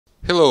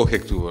Hello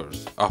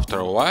Hacktubers! After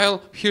a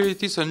while, here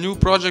it is a new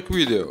project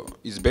video.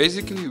 It's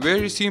basically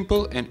very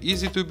simple and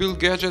easy to build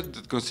gadget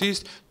that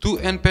consists 2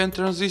 N-pen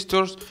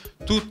transistors,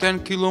 2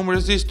 10 kilo ohm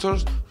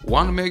resistors,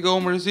 1 mega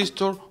ohm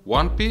resistor,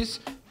 one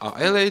piece, a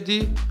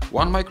LED,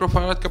 1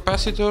 microfarad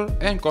capacitor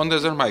and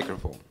condenser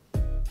microphone.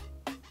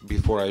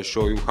 Before I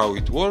show you how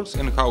it works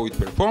and how it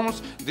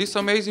performs, this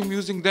amazing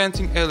music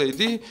dancing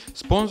LED,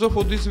 sponsor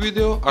for this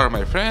video are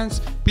my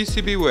friends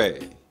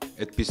PCBWay.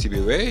 At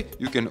PCBWay,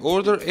 you can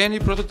order any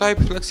prototype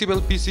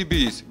flexible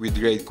PCBs with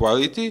great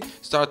quality,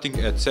 starting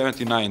at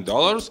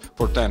 $79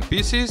 for 10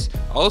 pieces.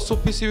 Also,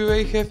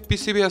 PCBWay have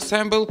PCB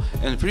assemble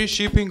and free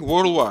shipping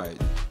worldwide.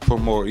 For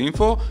more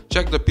info,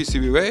 check the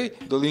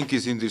PCBWay, the link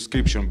is in the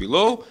description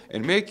below,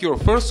 and make your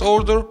first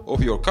order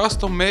of your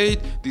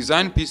custom-made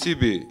design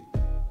PCB.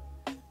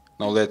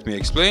 Now let me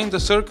explain the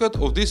circuit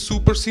of this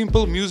super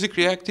simple music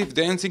reactive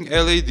dancing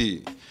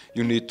LED.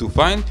 You need to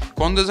find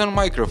condenser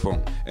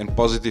microphone, and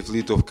positive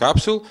litho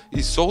capsule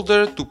is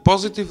soldered to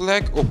positive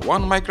leg of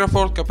 1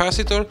 microfarad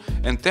capacitor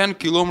and 10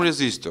 kilo ohm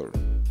resistor.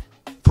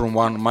 From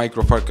 1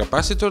 microfarad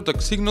capacitor the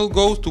signal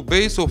goes to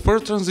base of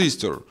first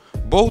transistor.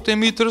 Both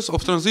emitters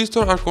of transistor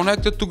are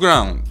connected to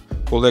ground.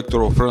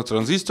 Collector of first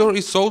transistor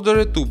is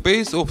soldered to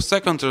base of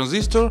second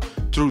transistor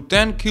through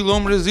 10 kilo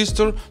ohm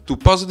resistor to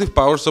positive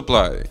power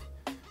supply.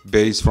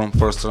 Base from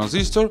first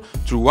transistor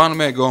through 1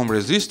 mega ohm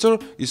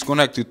resistor is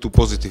connected to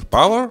positive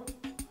power.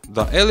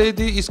 The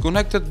LED is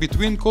connected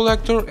between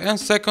collector and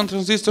second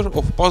transistor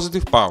of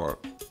positive power.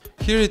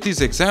 Here it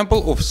is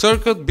example of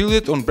circuit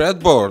built on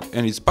breadboard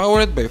and is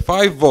powered by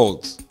 5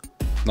 volts.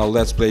 Now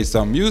let's play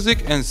some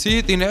music and see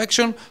it in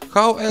action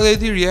how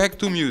LED react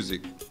to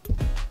music.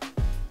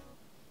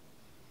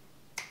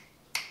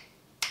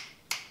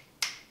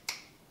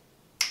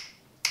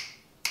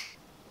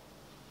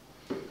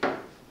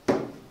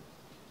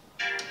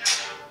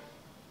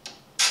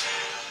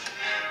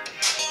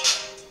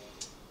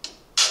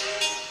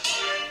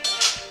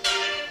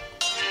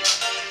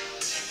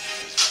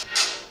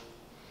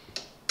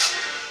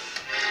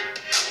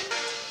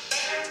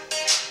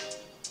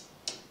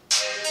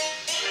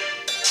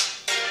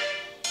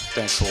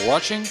 Thanks for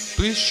watching,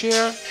 please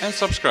share and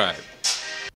subscribe.